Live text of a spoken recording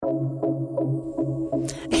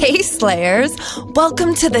Hey Slayers,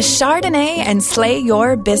 welcome to the Chardonnay and Slay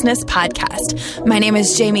Your Business podcast. My name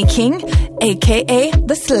is Jamie King, aka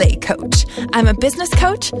the Slay Coach. I'm a business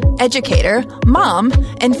coach, educator, mom,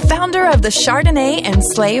 and founder of the Chardonnay and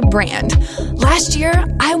Slay brand. Last year,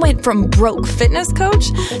 I went from broke fitness coach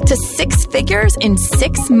to 6 figures in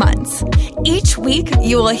 6 months. Each week,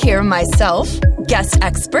 you will hear myself, guest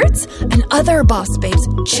experts, and other boss babes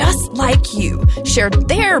just like you share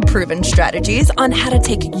their proven strategies on how to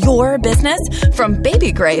take your business from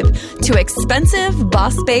baby grape to expensive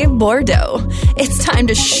boss babe Bordeaux. It's time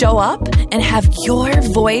to show up and have your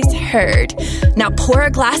voice heard. Now pour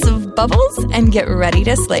a glass of bubbles and get ready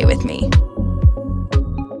to slay with me.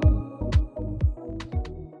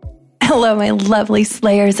 Hello, my lovely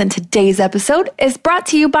Slayers, and today's episode is brought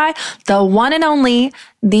to you by the one and only,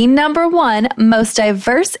 the number one most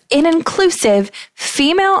diverse and inclusive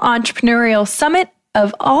female entrepreneurial summit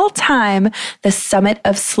of all time, the Summit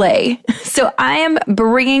of Slay. So I am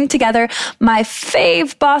bringing together my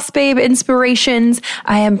fave boss babe inspirations.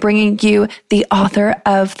 I am bringing you the author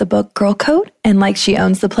of the book Girl Code and Like She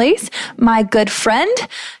Owns the Place. My good friend,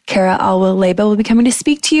 Kara Alwileba, will be coming to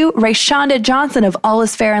speak to you. Rayshonda Johnson of All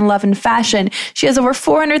Is Fair in Love and Fashion. She has over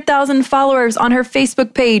 400,000 followers on her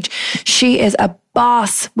Facebook page. She is a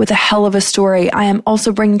boss with a hell of a story. I am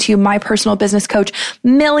also bringing to you my personal business coach,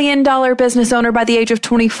 $1 million business owner by the age of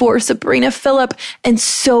 24, Sabrina Phillip, and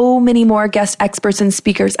so many more guest experts and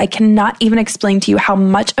speakers. I cannot even explain to you how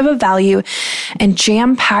much of a value and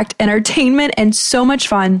jam-packed entertainment and so much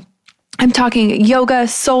fun. I'm talking yoga,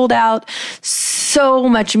 sold out, so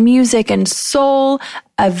much music and soul,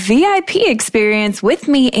 a VIP experience with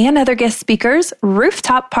me and other guest speakers,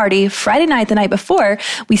 rooftop party Friday night, the night before.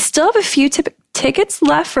 We still have a few tickets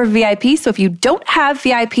left for VIP. So if you don't have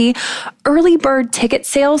VIP, early bird ticket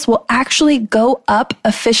sales will actually go up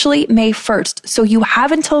officially May 1st. So you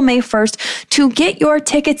have until May 1st to get your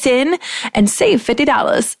tickets in and save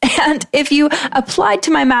 $50. And if you applied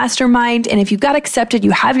to my mastermind and if you got accepted,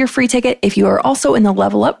 you have your free ticket. If you are also in the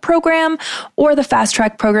Level Up program or the Fast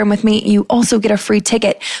Track program with me, you also get a free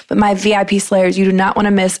ticket. But my VIP Slayers, you do not want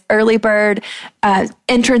to miss early bird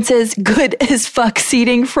entrances, good as fuck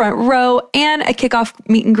seating front row, and a kickoff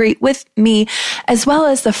meet and greet with me, as well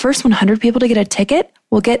as the first 100 people to get a ticket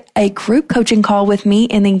will get a group coaching call with me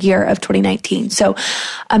in the year of 2019. So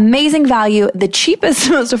amazing value, the cheapest,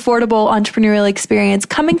 most affordable entrepreneurial experience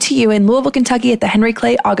coming to you in Louisville, Kentucky at the Henry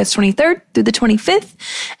Clay, August 23rd through the 25th.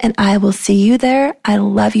 And I will see you there. I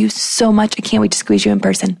love you so much. I can't wait to squeeze you in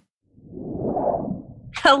person.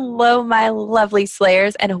 Hello, my lovely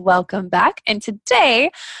Slayers, and welcome back. And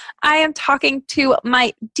today I am talking to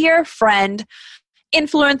my dear friend,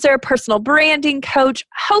 influencer, personal branding coach,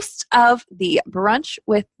 host of the Brunch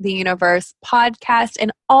with the Universe podcast,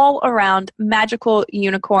 and all around magical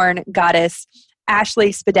unicorn goddess,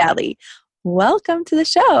 Ashley Spedale. Welcome to the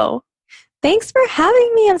show. Thanks for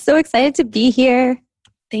having me. I'm so excited to be here.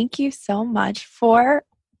 Thank you so much for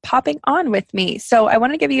popping on with me. So I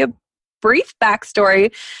want to give you a brief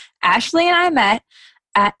backstory. Ashley and I met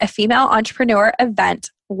at a female entrepreneur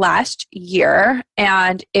event last year,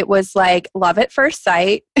 and it was like love at first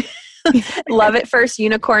sight, love at first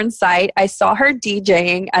unicorn sight. I saw her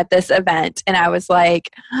DJing at this event, and I was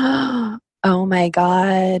like, oh my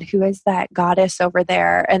God, who is that goddess over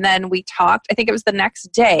there? And then we talked, I think it was the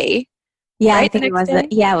next day. Yeah, right? I think it was.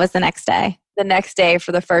 It was the next day. The next day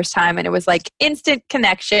for the first time, and it was like instant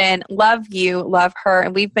connection. Love you, love her.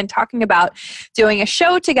 And we've been talking about doing a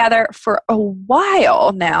show together for a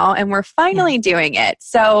while now, and we're finally doing it.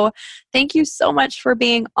 So thank you so much for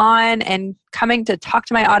being on and coming to talk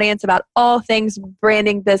to my audience about all things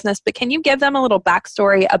branding business. But can you give them a little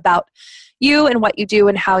backstory about you and what you do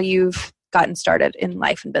and how you've gotten started in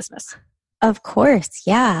life and business? Of course,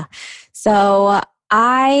 yeah. So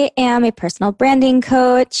I am a personal branding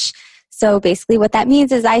coach. So basically what that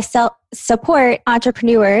means is I support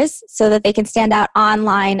entrepreneurs so that they can stand out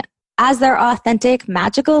online as their authentic,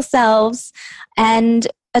 magical selves and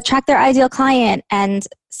attract their ideal client and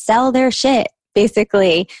sell their shit,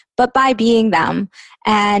 basically, but by being them.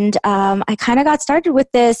 And I kind of got started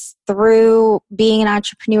with this through being an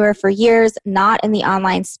entrepreneur for years, not in the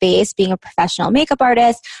online space, being a professional makeup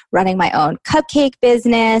artist, running my own cupcake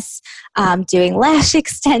business, doing lash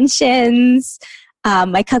extensions.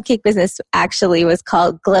 My cupcake business actually was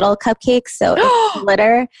called Glittle Cupcakes. So it's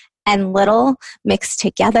glitter and little mixed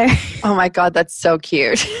together. Oh my God, that's so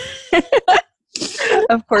cute.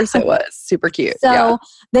 Of course it was. Super cute. So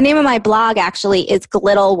the name of my blog actually is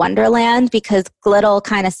Glittle Wonderland because glittle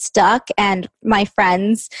kind of stuck and my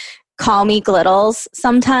friends call me Glittles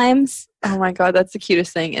sometimes. Oh my God, that's the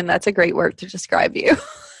cutest thing. And that's a great word to describe you.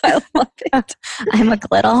 I love it. I'm a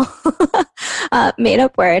glittle. Made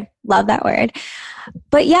up word. Love that word.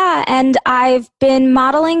 But yeah, and I've been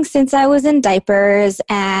modeling since I was in diapers,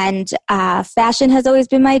 and fashion has always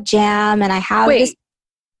been my jam. And I have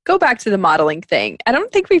go back to the modeling thing. I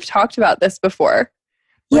don't think we've talked about this before.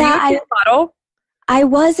 Were you a kid model? I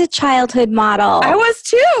was a childhood model. I was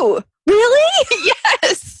too. Really?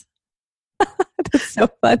 Yes. That's so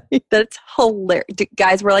funny. That's hilarious.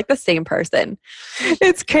 Guys, we're like the same person.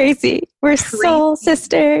 It's crazy. We're soul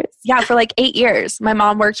sisters. Yeah, for like 8 years. My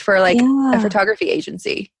mom worked for like a photography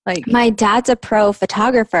agency. Like my dad's a pro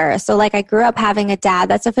photographer. So like I grew up having a dad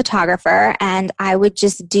that's a photographer, and I would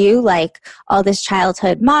just do like all this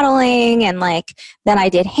childhood modeling, and like then I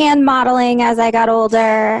did hand modeling as I got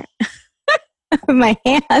older. My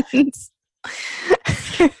hands.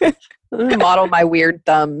 Model my weird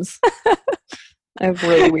thumbs. I have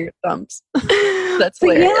really weird thumbs. That's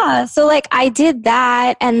hilarious. Yeah, so like I did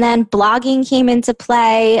that, and then blogging came into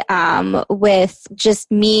play with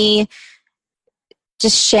just me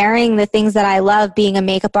just sharing the things that I love. Being a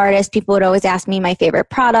makeup artist, people would always ask me my favorite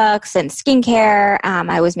products and skincare.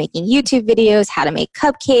 I was making YouTube videos, how to make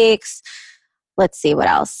cupcakes. Let's see what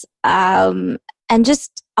else. And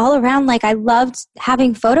just all around, like I loved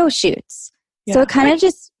having photo shoots. Yeah. So it kind of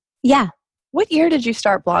just, yeah. What year did you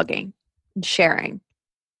start blogging and sharing?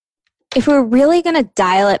 If we're really going to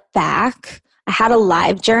dial it back, I had a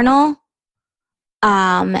live journal.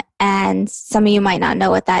 And some of you might not know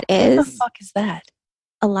what that is. What the fuck is that?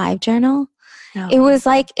 A live journal? No. It's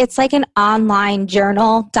like an online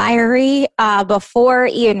journal diary. Before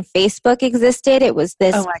even Facebook existed, it was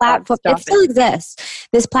this platform. It still exists.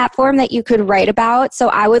 This platform that you could write about. So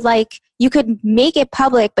I would you could make it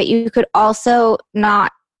public, but you could also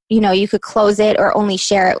not, you could close it or only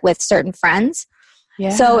share it with certain friends.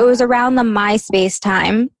 Yeah. So it was around the MySpace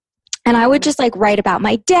time. And I would just write about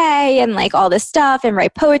my day and all this stuff and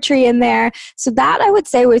write poetry in there. So that I would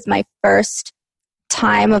say was my first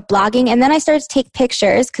time of blogging. And then I started to take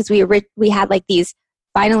pictures because we had these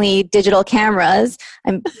finally digital cameras.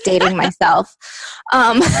 I'm dating myself.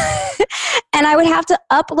 And I would have to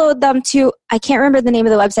upload them to, I can't remember the name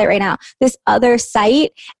of the website right now, this other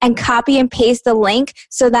site, and copy and paste the link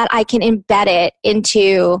so that I can embed it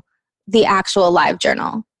into the actual live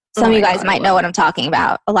journal. Some of you guys might know what I'm talking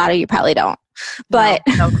about. A lot of you probably don't. But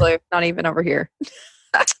no clue. Not even over here.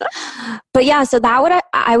 But yeah, so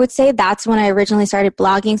I would say that's when I originally started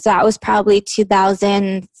blogging. So that was probably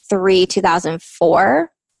 2003,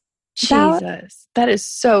 2004. Jesus, that is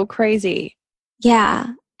so crazy. Yeah.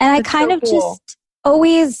 And I kind of just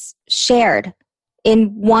always shared in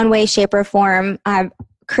one way, shape, or form. I'm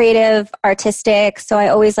creative, artistic. So I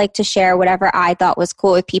always like to share whatever I thought was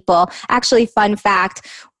cool with people. Actually, fun fact,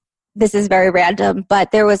 this is very random,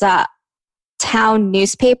 but there was a town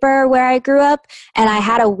newspaper where I grew up, and I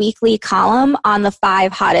had a weekly column on the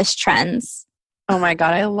 5 hottest trends. Oh my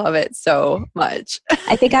God, I love it so much.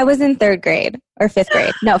 I think I was in 3rd grade or 5th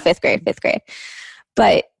grade. No, 5th grade.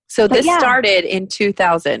 But this started in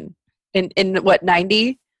 2000, in what,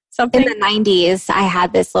 90 something? In the 90s, I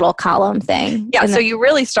had this little column thing. Yeah, so you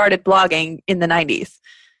really started blogging in the 90s.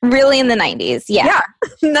 Really in the 90s, yeah.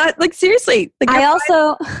 Yeah, not seriously. I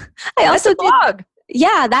also blog.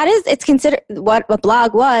 Yeah, it's considered what a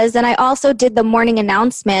blog was. And I also did the morning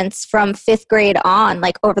announcements from 5th grade on,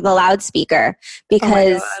 over the loudspeaker,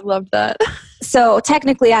 because I love that. So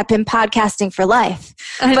technically I've been podcasting for life.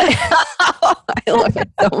 But I love it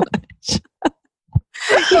so much.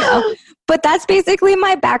 But that's basically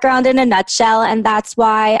my background in a nutshell. And that's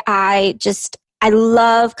why I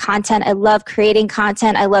love content. I love creating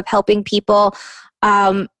content. I love helping people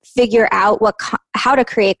figure out how to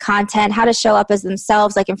create content, how to show up as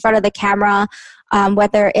themselves, in front of the camera,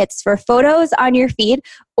 whether it's for photos on your feed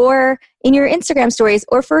or in your Instagram stories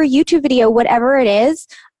or for a YouTube video, whatever it is.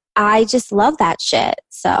 I just love that shit.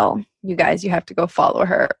 So you guys, you have to go follow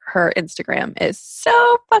her. Her Instagram is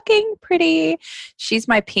so fucking pretty. She's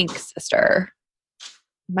my pink sister.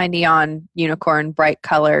 My neon unicorn, bright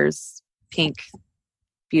colors, pink,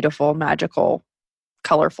 beautiful, magical,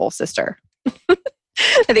 colorful sister.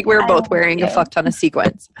 I think we were both wearing a fuck ton of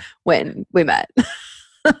sequins when we met.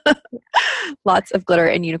 Lots of glitter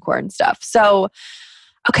and unicorn stuff. So,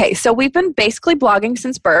 okay, so we've been basically blogging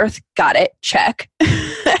since birth. Got it. Check.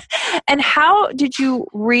 And how did you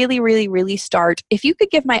really, really, really start? If you could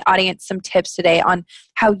give my audience some tips today on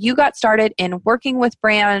how you got started in working with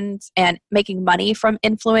brands and making money from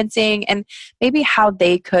influencing, and maybe how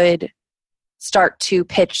they could start to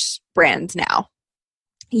pitch brands now.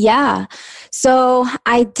 Yeah. So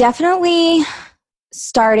I definitely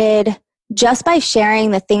started just by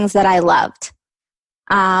sharing the things that I loved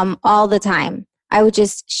all the time. I would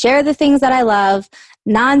just share the things that I love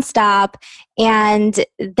nonstop. And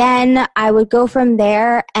then I would go from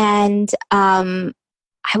there and I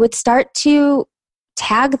would start to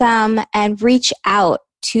tag them and reach out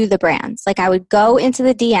to the brands. Like I would go into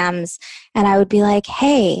the DMs and I would be like,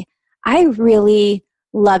 hey, I really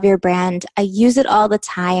love your brand. I use it all the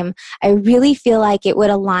time. I really feel like it would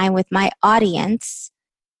align with my audience.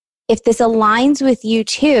 If this aligns with you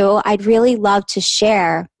too, I'd really love to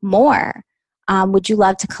share more. Would you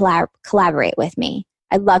love to collaborate with me?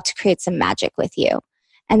 I'd love to create some magic with you.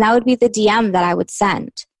 And that would be the DM that I would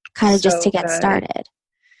send, kind of just to get started.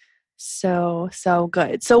 So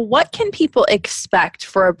good. So what can people expect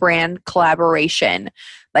for a brand collaboration?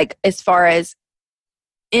 Like as far as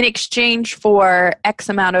in exchange for X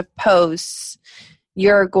amount of posts,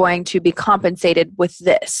 you're going to be compensated with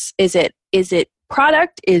this. Is it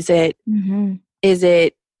product? Is it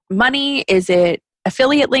money? Is it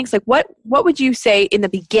affiliate links? Like what would you say in the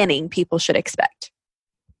beginning people should expect?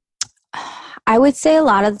 I would say a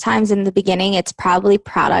lot of the times in the beginning, it's probably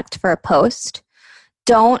product for a post.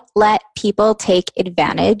 Don't let people take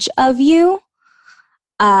advantage of you.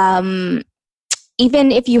 Even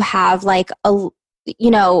if you have like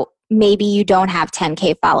maybe you don't have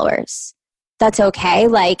 10K followers. That's okay.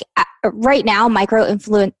 Like right now,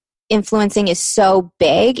 influencing is so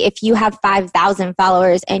big. If you have 5,000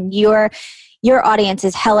 followers and your audience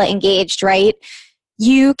is hella engaged, right?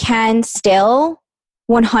 You can still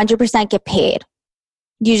 100% get paid.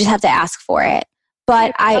 You just have to ask for it.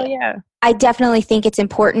 But I definitely think it's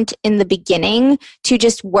important in the beginning to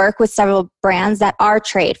just work with several brands that are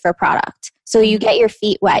trade for product. So you get your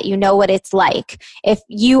feet wet. You know what it's like. If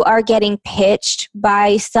you are getting pitched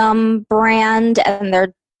by some brand and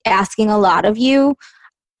they're asking a lot of you,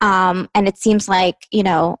 and it seems like,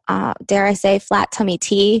 dare I say flat tummy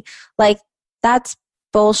tea, like that's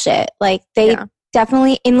bullshit. Like they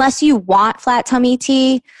definitely, unless you want flat tummy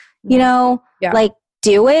tea, like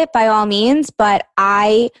do it by all means. But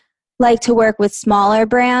I like to work with smaller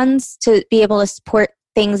brands to be able to support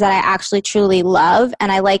things that I actually truly love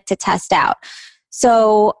and I like to test out.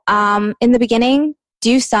 So in the beginning,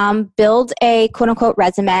 build a quote unquote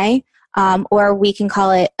resume, or we can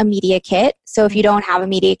call it a media kit. So if you don't have a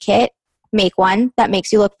media kit, make one that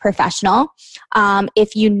makes you look professional.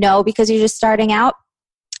 If because you're just starting out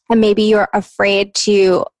and maybe you're afraid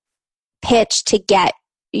to pitch to get,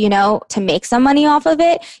 to make some money off of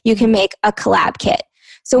it, you can make a collab kit.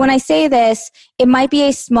 So when I say this, it might be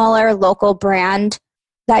a smaller local brand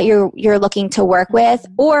that you're looking to work with,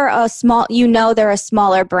 or they're a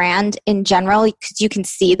smaller brand in general because you can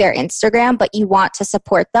see their Instagram, but you want to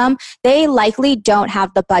support them. They likely don't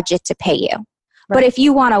have the budget to pay you. Right. But if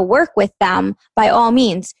you want to work with them, by all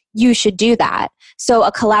means, you should do that. So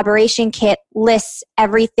a collaboration kit lists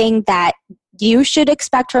everything that you should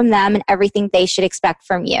expect from them and everything they should expect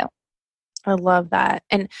from you. I love that.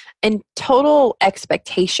 And total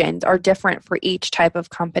expectations are different for each type of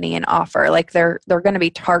company and offer. Like they're going to be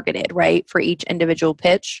targeted, right, for each individual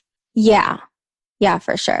pitch? Yeah. Yeah,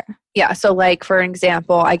 for sure. Yeah. So like, for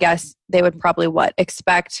example, I guess they would probably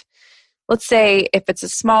expect, let's say if it's a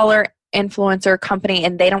smaller influencer company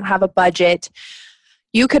and they don't have a budget,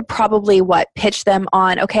 you could probably pitch them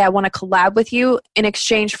on, okay, I want to collab with you. In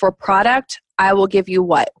exchange for product, I will give you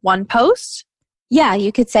one post? Yeah,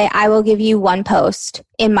 you could say, I will give you one post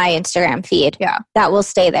in my Instagram feed. Yeah. That will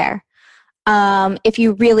stay there. If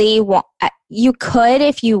you really want, you could,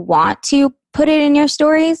 if you want to put it in your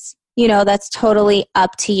stories, that's totally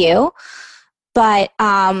up to you. But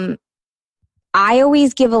I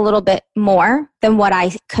always give a little bit more than what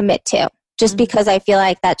I commit to, just because I feel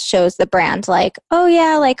like that shows the brand like, oh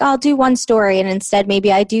yeah, like I'll do one story and instead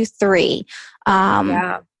maybe I do 3.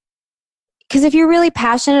 Because if you're really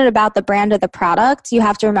passionate about the brand or the product, you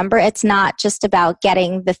have to remember it's not just about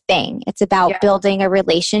getting the thing. It's about building a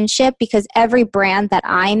relationship, because every brand that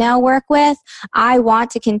I now work with, I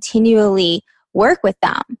want to continually work with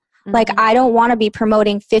them. Like I don't want to be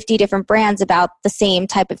promoting 50 different brands about the same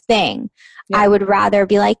type of thing. I would rather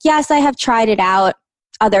be like, yes, I have tried it out,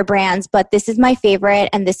 other brands, but this is my favorite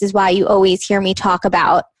and this is why you always hear me talk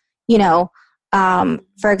about,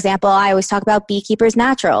 for example, I always talk about Beekeepers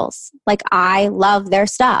Naturals. Like I love their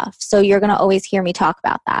stuff. So you're going to always hear me talk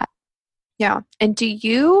about that. Yeah. And do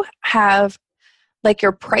you have like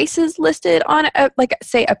your prices listed on a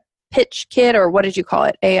pitch kit, or what did you call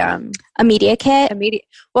it? A media kit.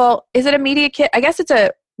 Well, is it a media kit? I guess it's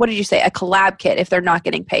what did you say? A collab kit if they're not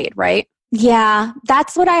getting paid, right? Yeah,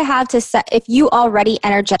 that's what I have to say. If you already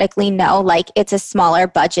energetically know, like it's a smaller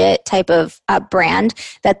budget type of brand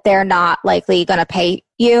that they're not likely going to pay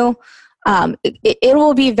you, it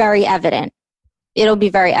will be very evident. It'll be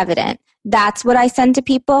very evident. That's what I send to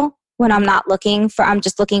people when I'm not looking for, I'm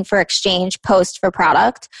just looking for exchange post for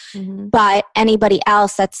product. Mm-hmm. But anybody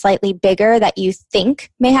else that's slightly bigger that you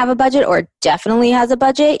think may have a budget or definitely has a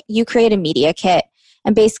budget, you create a media kit.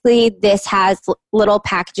 And basically this has little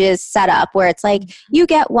packages set up where it's like, you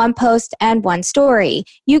get 1 post and 1 story.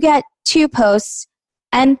 You get 2 posts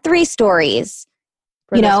and 3 stories,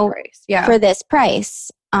 for this price.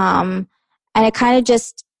 And it kind of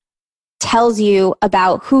just tells you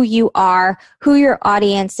about who you are, who your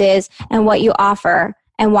audience is, and what you offer,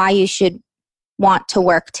 and why you should want to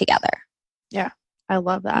work together. Yeah, I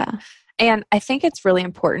love that. Yeah. And I think it's really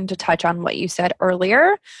important to touch on what you said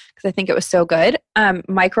earlier, because I think it was so good.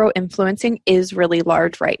 Micro-influencing is really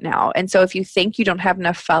large right now. And so if you think you don't have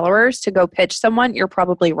enough followers to go pitch someone, you're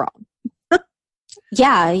probably wrong.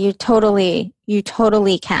 Yeah, you totally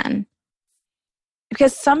can.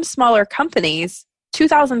 Because some smaller companies,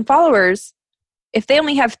 2,000 followers, if they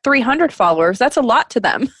only have 300 followers, that's a lot to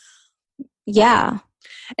them. Yeah.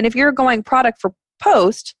 And if you're going product for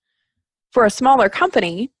post for a smaller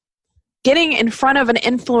company, getting in front of an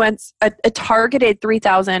influence, a targeted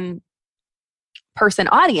 3,000 person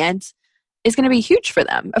audience is going to be huge for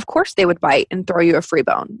them. Of course they would bite and throw you a free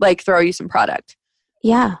bone, like throw you some product.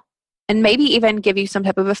 Yeah. And maybe even give you some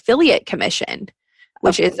type of affiliate commission,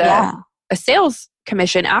 which is a sales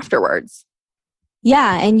commission afterwards.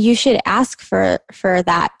 Yeah. And you should ask for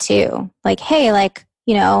that too. Like, hey,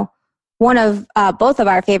 one of both of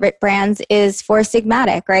our favorite brands is Four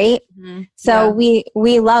Sigmatic, right? Mm-hmm. So we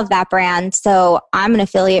love that brand. So I'm an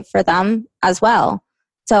affiliate for them as well.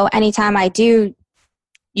 So anytime I do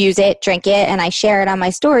use it, drink it, and I share it on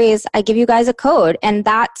my stories, I give you guys a code. And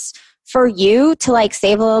that's for you to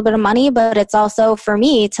save a little bit of money, but it's also for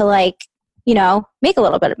me to make a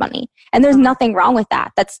little bit of money. And there's nothing wrong with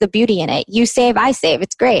that. That's the beauty in it. You save, I save.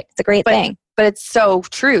 It's great. It's a great thing. But it's so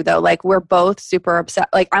true though. We're both super upset.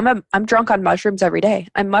 I'm drunk on mushrooms every day.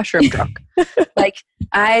 I'm mushroom drunk.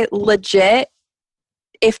 I legit,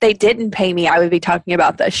 if they didn't pay me, I would be talking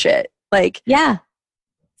about this shit. Yeah.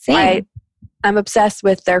 Same. I'm obsessed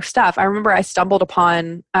with their stuff. I remember I stumbled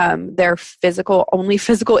upon their only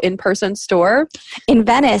physical in-person store. In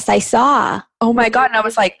Venice, I saw. Oh my God. And I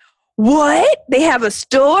was like, what? They have a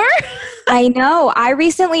store? I know. I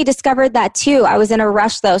recently discovered that too. I was in a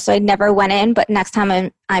rush though, so I never went in. But next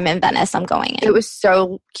time I'm in Venice, I'm going in. It was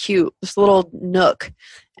so cute. This little nook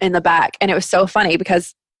in the back. And it was so funny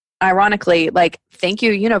because ironically, thank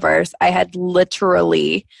you, universe, I had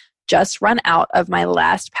literally just run out of my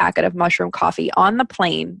last packet of mushroom coffee on the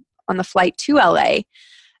plane, on the flight to LA.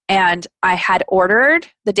 And I had ordered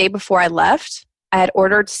the day before I left. I had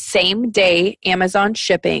ordered same day Amazon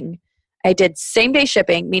shipping. I did same day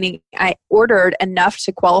shipping, meaning I ordered enough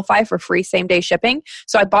to qualify for free same day shipping.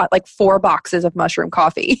 So I bought 4 boxes of mushroom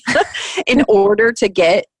coffee in order to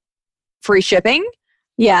get free shipping.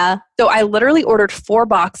 Yeah. So I literally ordered 4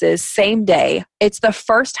 boxes same day. It's the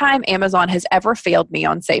first time Amazon has ever failed me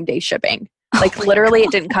on same day shipping. Literally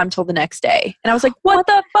it didn't come till the next day. And I was like, what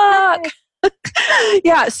the fuck?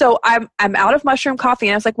 Yeah, so I'm out of mushroom coffee,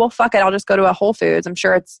 and I was like, well, fuck it, I'll just go to a Whole Foods. I'm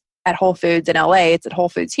sure it's at Whole Foods in LA. It's at Whole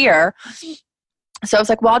Foods here. So I was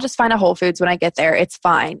like, well, I'll just find a Whole Foods when I get there. It's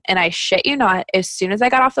fine. And I shit you not, as soon as I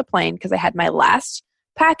got off the plane, because I had my last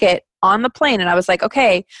packet on the plane, and I was like,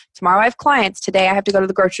 okay, tomorrow I have clients. Today I have to go to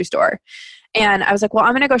the grocery store. And I was like, well,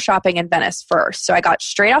 I'm going to go shopping in Venice first. So I got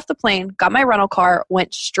straight off the plane, got my rental car,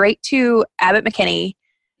 went straight to Abbott McKinney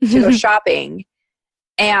to go shopping.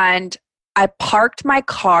 And I parked my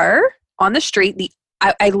car on the street.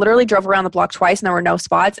 I literally drove around the block twice and there were no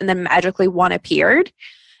spots, and then magically one appeared.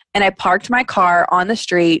 And I parked my car on the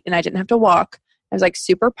street and I didn't have to walk. I was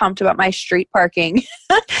super pumped about my street parking.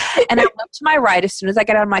 And I looked to my right as soon as I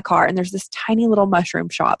got out of my car, and there's this tiny little mushroom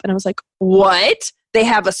shop. And I was like, what? They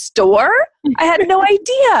have a store? I had no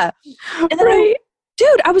idea. And then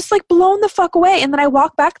I was blown the fuck away. And then I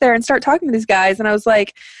walked back there and start talking to these guys, and I was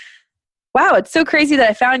like, wow, it's so crazy that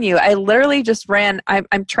I found you. I literally just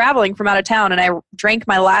I'm traveling from out of town, and I drank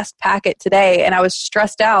my last packet today, and I was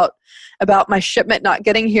stressed out about my shipment not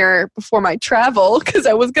getting here before my travel because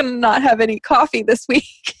I was going to not have any coffee this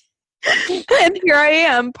week. And here I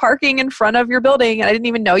am parking in front of your building, and I didn't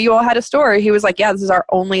even know you all had a store. He was like, yeah, this is our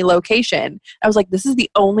only location. I was like, this is the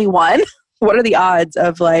only one? What are the odds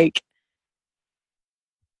of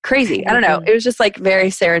crazy? I don't know. It was just very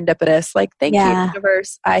serendipitous. Thank you,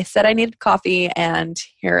 universe. I said I needed coffee, and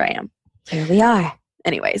here I am. Here we are.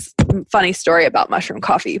 anyways, funny story about mushroom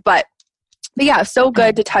coffee. But yeah, so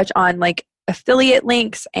good to touch on like affiliate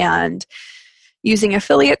links and using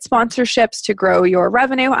affiliate sponsorships to grow your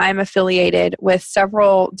revenue. I'm affiliated with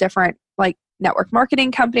several different like network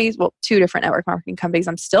marketing companies. Well, 2 different network marketing companies.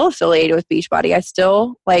 I'm still affiliated with Beachbody. I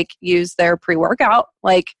still like use their pre-workout.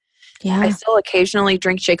 Like I still occasionally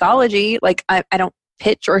drink Shakeology. Like I don't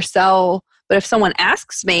pitch or sell, but if someone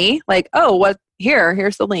asks me like, oh,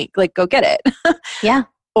 here's the link, like go get it. Yeah.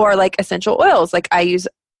 Or like essential oils. Like I use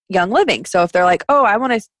Young Living. So if they're like, oh, I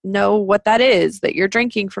want to know what that is that you're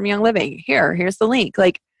drinking from Young Living, here's the link.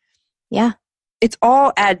 Like, yeah, it's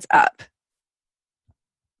all adds up.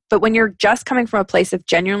 But when you're just coming from a place of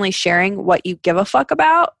genuinely sharing what you give a fuck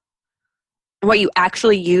about, and what you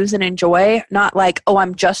actually use and enjoy, not like, oh,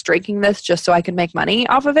 I'm just drinking this just so I can make money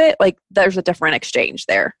off of it. Like there's a different exchange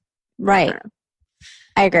there. Right.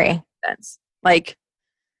 I agree. Like,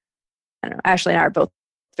 I don't know, Ashley and I are both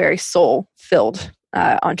very soul-filled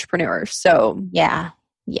entrepreneurs. So yeah,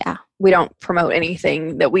 we don't promote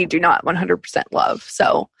anything that we do not 100% love.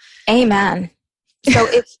 So amen. So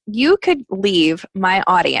if you could leave my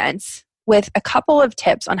audience with a couple of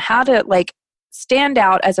tips on how to like stand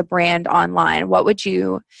out as a brand online, what would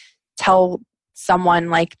you tell someone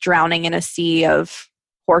like drowning in a sea of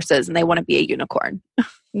horses and they want to be a unicorn?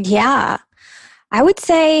 Yeah. I would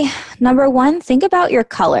say, number 1, think about your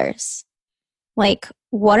colors. Like,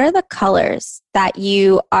 what are the colors that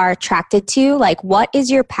you are attracted to? Like, what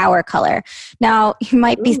is your power color? Now, you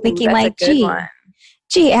might be thinking like,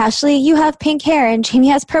 gee, Ashley, you have pink hair and Jamie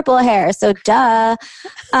has purple hair, so duh.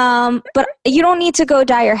 But you don't need to go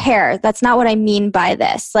dye your hair. That's not what I mean by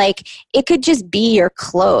this. Like, it could just be your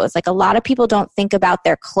clothes. Like, a lot of people don't think about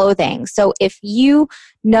their clothing. So if you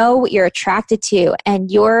know what you're attracted to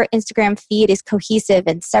and your Instagram feed is cohesive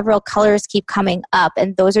and several colors keep coming up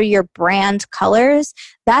and those are your brand colors,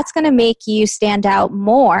 that's going to make you stand out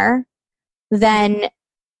more than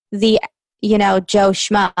the Joe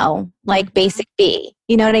Schmo, like Basic B.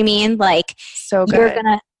 You know what I mean? Like, so good. You're going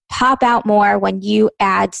to pop out more when you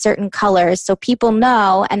add certain colors so people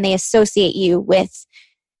know and they associate you with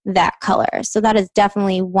that color. So that is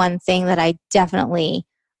definitely one thing that I definitely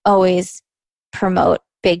always promote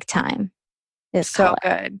big time. Is so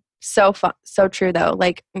color. Good. So fun. So true though.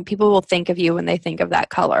 Like people will think of you when they think of that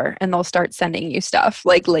color and they'll start sending you stuff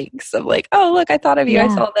like links of like, oh, look, I thought of you. Yeah.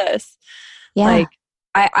 I saw this. Yeah. Like,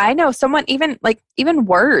 I know someone even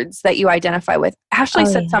words that you identify with. Ashley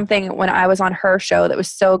said something when I was on her show that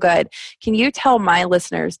was so good. Can you tell my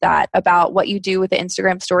listeners that about what you do with the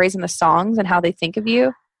Instagram stories and the songs and how they think of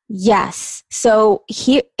you? Yes. So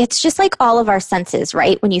it's just like all of our senses,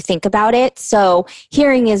 right? When you think about it. So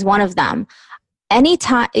hearing is one of them.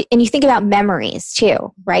 Anytime, and you think about memories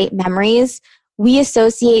too, right? Memories, we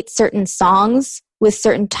associate certain songs with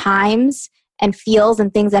certain times and feels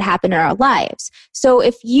and things that happen in our lives. So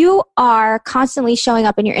if you are constantly showing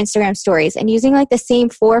up in your Instagram stories and using like the same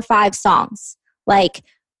 4 or 5 songs, like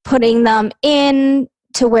putting them in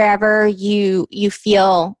to wherever you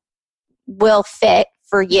feel will fit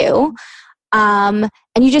for you, and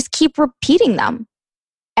you just keep repeating them,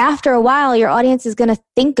 after a while, your audience is going to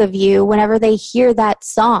think of you whenever they hear that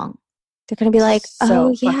song. They're going to be like,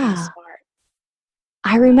 oh yeah, smart.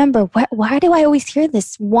 I remember, why do I always hear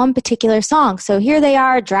this one particular song? So here they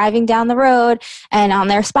are driving down the road and on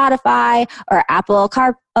their Spotify or Apple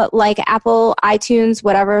Apple iTunes,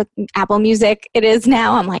 whatever Apple Music it is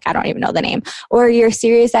now. I'm like, I don't even know the name. Or your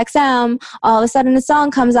Sirius XM, all of a sudden a song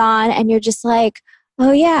comes on and you're just like,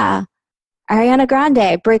 oh yeah, Ariana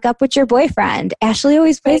Grande, Break Up With Your Boyfriend. Ashley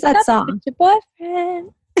always plays that song. Your boyfriend.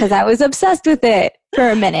 Because I was obsessed with it for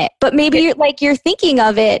a minute. But maybe you're thinking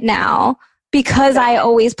of it now because I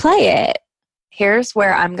always play it. Here's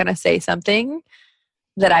where I'm going to say something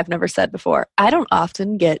that I've never said before. I don't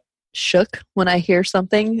often get shook when I hear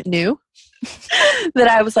something new that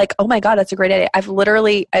I was like, oh my God, that's a great idea.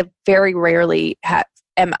 I very rarely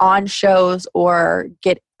am on shows or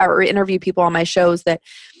interview people on my shows that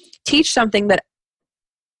teach something that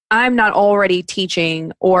I'm not already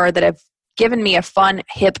teaching or that have given me a fun,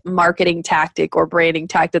 hip marketing tactic or branding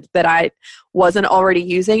tactic that I wasn't already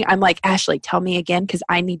using. I'm like, Ashley, tell me again because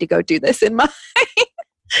I need to go do this in mine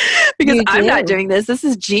because I'm not doing this. This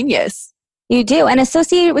is genius. You do, and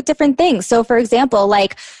associate it with different things. So for example,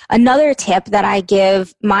 like another tip that I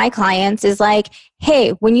give my clients is like,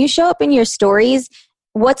 hey, when you show up in your stories,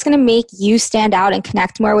 what's going to make you stand out and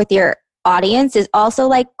connect more with your audience is also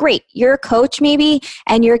like, great, you're a coach maybe,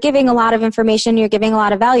 and you're giving a lot of information, you're giving a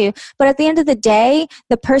lot of value. But at the end of the day,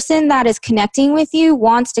 the person that is connecting with you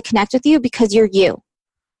wants to connect with you because you're you.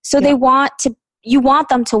 So they want to you want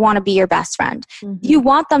them to want to be your best friend. Mm-hmm. You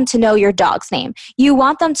want them to know your dog's name. You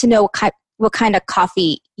want them to know what kind of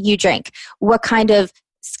coffee you drink, what kind of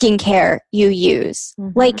skincare you use.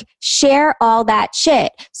 Mm-hmm. Like, share all that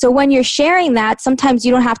shit. So when you're sharing that, sometimes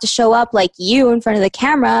you don't have to show up like you in front of the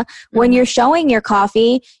camera. When Mm-hmm. you're showing your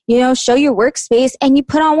coffee, show your workspace and you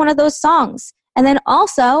put on one of those songs. And then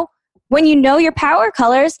also, when you know your power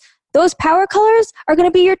colors, those power colors are going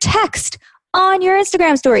to be your text on your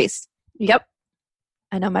Instagram stories. Yep.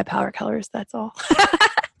 I know my power colors. That's all.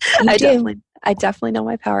 You I definitely know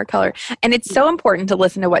my power color. And it's so important to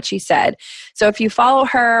listen to what she said. So if you follow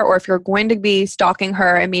her, or if you're going to be stalking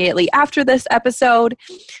her immediately after this episode,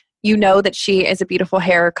 you know that she is a beautiful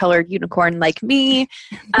hair colored unicorn like me.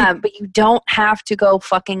 But you don't have to go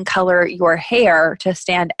fucking color your hair to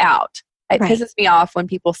stand out. It pisses me off when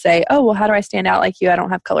people say, oh, well, how do I stand out like you? I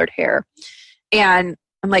don't have colored hair. And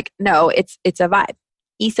I'm like, no, it's a vibe.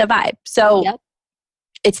 It's a vibe. So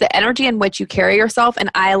it's the energy in which you carry yourself.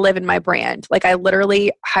 And I live in my brand. Like, I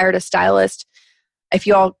literally hired a stylist. If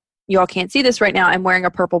you all can't see this right now, I'm wearing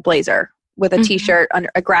a purple blazer with a Mm-hmm. t-shirt under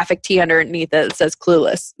a graphic tee underneath it that says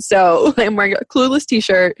Clueless. So I'm wearing a Clueless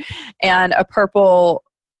t-shirt and a purple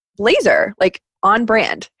blazer, like on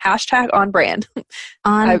brand. Hashtag on brand.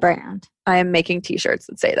 On brand. I am making t-shirts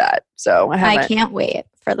that say that. So I can't wait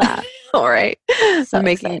for that. All right. So I'm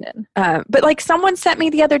making excited. but like, someone sent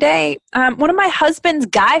me the other day, one of my husband's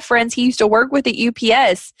guy friends he used to work with at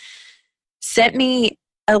UPS sent me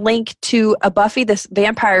a link to a Buffy the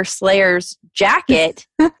Vampire Slayer's jacket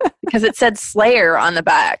because it said Slayer on the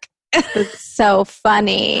back. It's so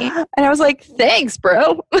funny. And I was like, thanks,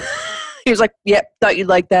 bro. He was like, yep, thought you'd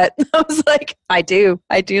like that. I was like, I do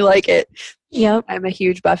like it. Yep. I'm a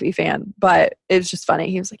huge Buffy fan, but it was just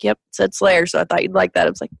funny. He was like, yep, it said Slayer, so I thought you'd like that. I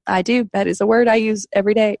was like, I do. That is a word I use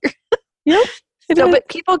every day. Yep. But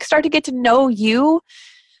people start to get to know you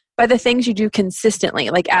by the things you do consistently.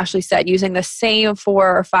 Like Ashley said, using the same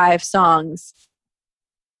 4 or 5 songs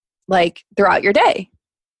like throughout your day.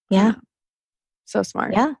 Yeah. So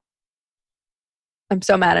smart. Yeah. I'm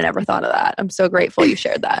so mad I never thought of that. I'm so grateful you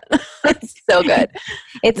shared that. It's so good.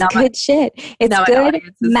 It's Now good shit. It's good,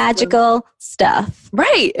 magical stuff.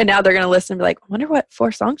 Right. And now they're going to listen and be like, I wonder what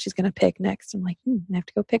 4 songs she's going to pick next. I'm like, I have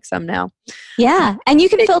to go pick some now. Yeah. And you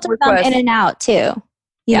can Big filter them request. in and out too.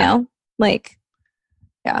 You know? Like,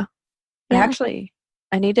 Yeah. Yeah. Actually,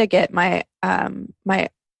 I need to get my my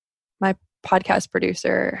podcast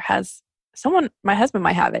producer has someone, my husband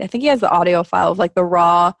might have it. I think he has the audio file of like the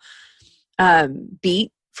raw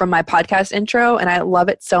beat from my podcast intro, and I love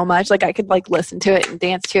it so much. Like, I could like listen to it and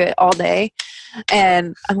dance to it all day.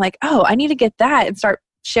 And I'm like, oh, I need to get that and start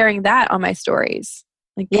sharing that on my stories.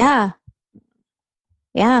 Like, yeah.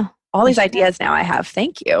 Yeah. all these ideas now I have.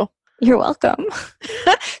 Thank you. You're welcome.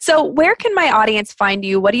 So where can my audience find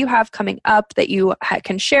you? What do you have coming up that you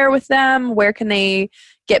can share with them? Where can they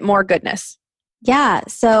get more goodness? Yeah.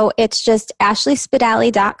 So it's just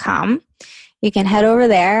ashleyspedaly.com. You can head over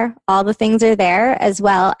there. All the things are there, as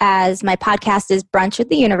well as my podcast is Brunch with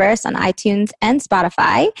the Universe on iTunes and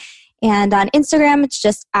Spotify. And on Instagram, it's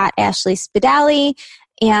just at Ashley Spedale.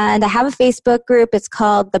 And I have a Facebook group. It's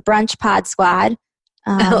called the Brunch Pod Squad.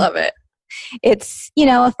 I love it. It's,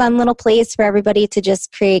 a fun little place for everybody to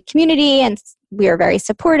just create community, and we are very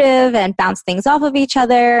supportive and bounce things off of each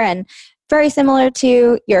other, and very similar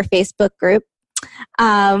to your Facebook group,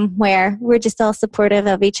 where we're just all supportive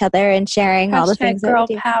of each other and sharing all the things girl that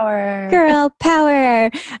we do. power. Girl power.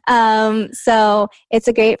 So it's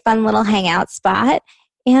a great, fun little hangout spot,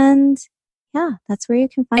 and yeah, that's where you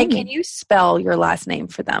can find And me. can you spell your last name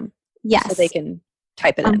for them? Yes. So they can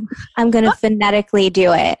type it in. I'm going to phonetically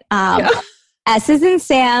do it. S is in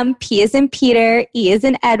Sam, P is in Peter, E is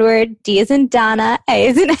in Edward, D is in Donna, A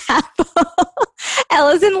is in Apple, L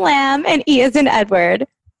is in Lamb, and E is in Edward.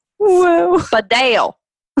 Whoa. Spedale.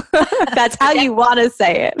 That's how you want to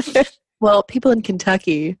say it. Well, people in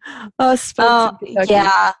Kentucky. Kentucky.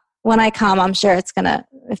 Yeah. When I come, I'm sure it's going to,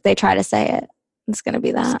 if they try to say it, it's going to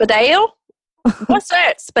be that. Spedale? What's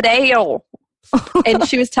that? Spedale. And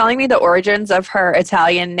she was telling me the origins of her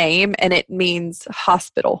Italian name, and it means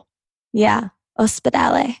hospital. Yeah.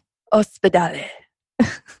 Ospedale. Ospedale.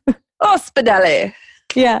 Ospedale.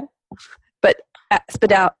 Yeah. But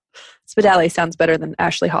Spedale sounds better than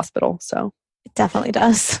Ashley Hospital, so. It definitely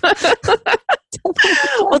does.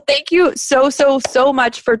 Well, thank you so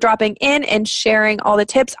much for dropping in and sharing all the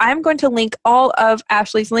tips. I'm going to link all of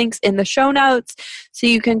Ashley's links in the show notes so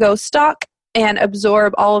you can go stalk and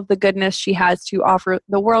absorb all of the goodness she has to offer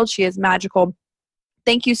the world. She is magical.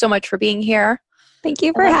 Thank you so much for being here. Thank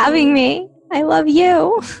you for having me. I love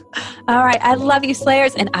you. All right. I love you,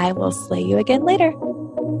 Slayers, and I will slay you again later.